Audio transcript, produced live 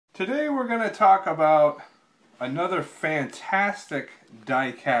Today we're going to talk about another fantastic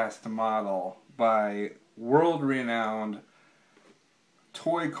die-cast model by world-renowned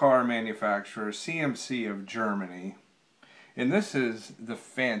toy car manufacturer CMC of Germany. And this is the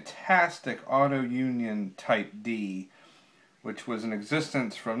fantastic Auto Union Type D, which was in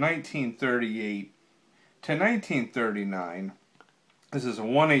existence from 1938 to 1939. This is a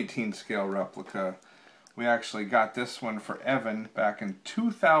 1/18 scale replica. We actually got this one for Evan back in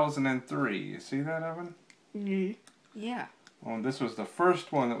 2003. You see that, Evan? Mm-hmm. Yeah. Well, this was the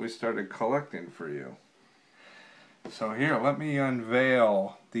first one that we started collecting for you. So here, let me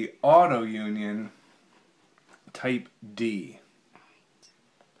unveil the Auto Union Type D.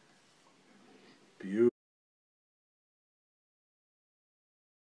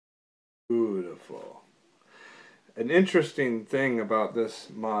 Beautiful. An interesting thing about this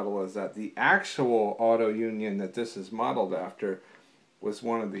model is that the actual Auto Union that this is modeled after was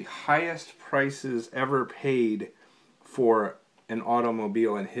one of the highest prices ever paid for an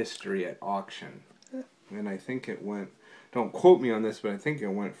automobile in history at auction. And I think it went, don't quote me on this, but I think it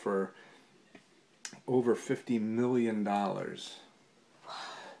went for over $50 million.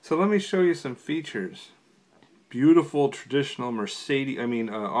 So let me show you some features. Beautiful traditional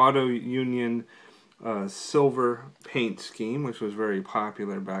Auto Union silver paint scheme, which was very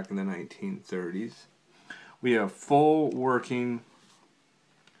popular back in the 1930s. We have full working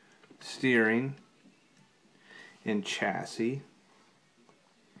steering and chassis.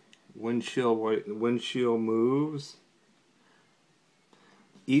 Windshield moves.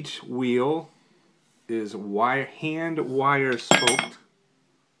 Each wheel is hand wire spoked.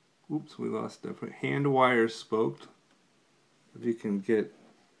 Oops, we lost that. Hand wire spoked. If you can get.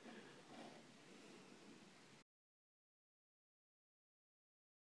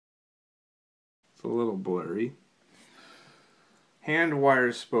 It's a little blurry. Hand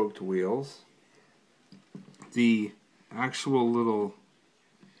wire spoked wheels. The actual little,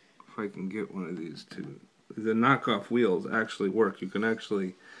 if I can get one of these two, the knockoff wheels actually work. You can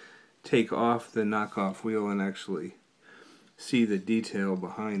actually take off the knockoff wheel and actually see the detail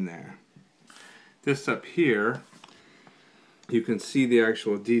behind there. This up here, you can see the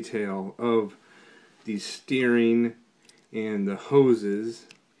actual detail of the steering and the hoses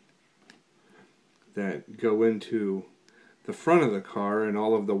that go into the front of the car and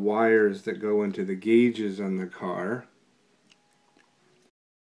all of the wires that go into the gauges on the car.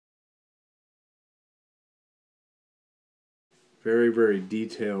 Very, very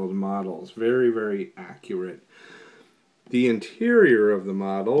detailed models. Very, very accurate. The interior of the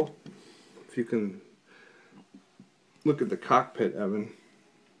model, if you can look at the cockpit, Evan.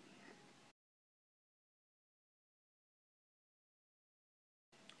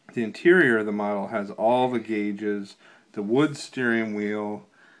 The interior of the model has all the gauges, the wood steering wheel,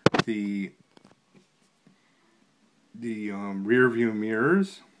 the rear view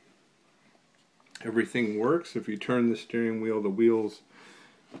mirrors. Everything works. If you turn the steering wheel, the wheels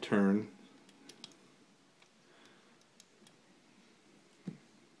turn.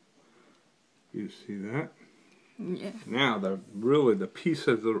 You see that? Yeah. Now, the piece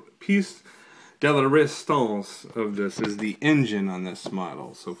de la resistance of this is the engine on this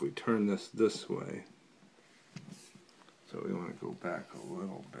model. So if we turn this way, so we want to go back a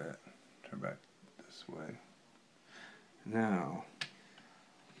little bit, turn back this way. Now,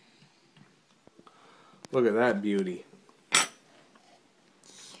 look at that beauty.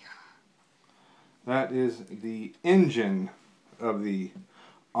 That is the engine of the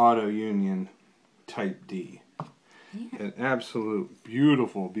Auto Union Type D. Yeah. An absolute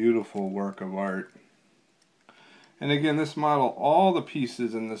beautiful, beautiful work of art. And again, this model, all the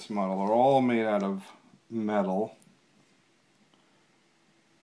pieces in this model are all made out of metal.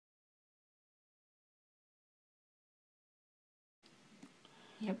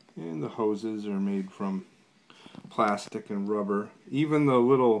 Yep. And the hoses are made from plastic and rubber. Even the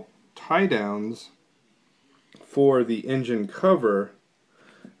little tie downs for the engine cover,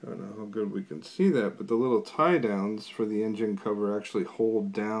 I don't know how good we can see that, but the little tie downs for the engine cover actually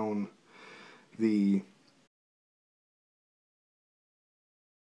hold down the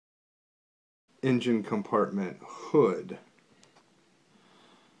engine compartment hood.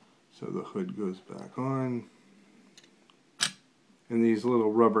 So the hood goes back on, and these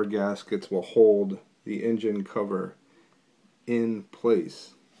little rubber gaskets will hold the engine cover in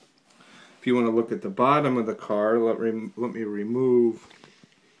place. If you want to look at the bottom of the car, let me remove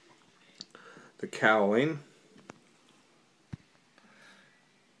the cowling.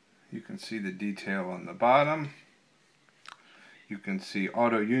 You can see the detail on the bottom. You can see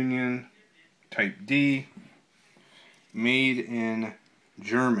Auto Union Type D, made in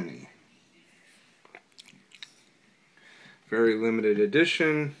Germany. Very limited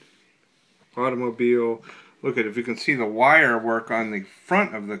edition automobile. Look at, if you can see the wire work on the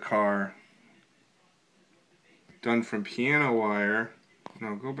front of the car, done from piano wire.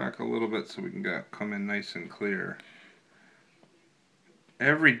 Now go back a little bit so we can come in nice and clear.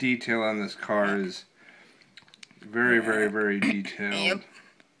 Every detail on this car is very, very, very detailed. Yep.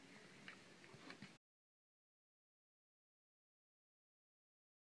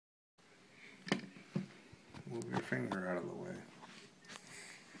 Move your finger out of the way.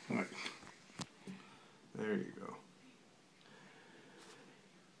 Right. There you go.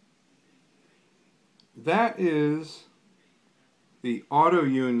 That is the Auto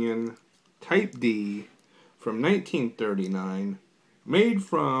Union Type D from 1939, made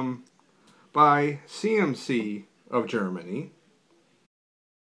by CMC of Germany.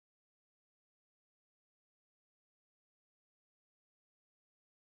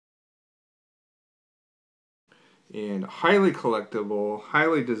 And highly collectible,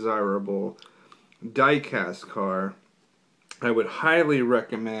 highly desirable die-cast car. I would highly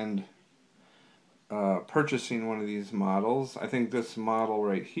recommend purchasing one of these models. I think this model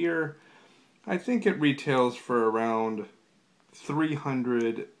right here, I think it retails for around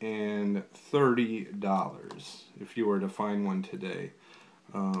 $330 if you were to find one today.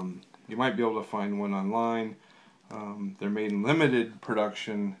 You might be able to find one online. They're made in limited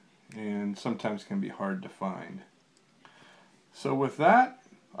production and sometimes can be hard to find. So with that,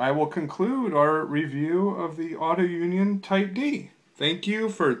 I will conclude our review of the Auto Union Type D. Thank you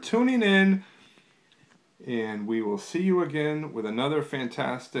for tuning in, and we will see you again with another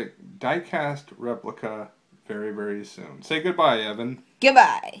fantastic die-cast replica very, very soon. Say goodbye, Evan.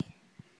 Goodbye.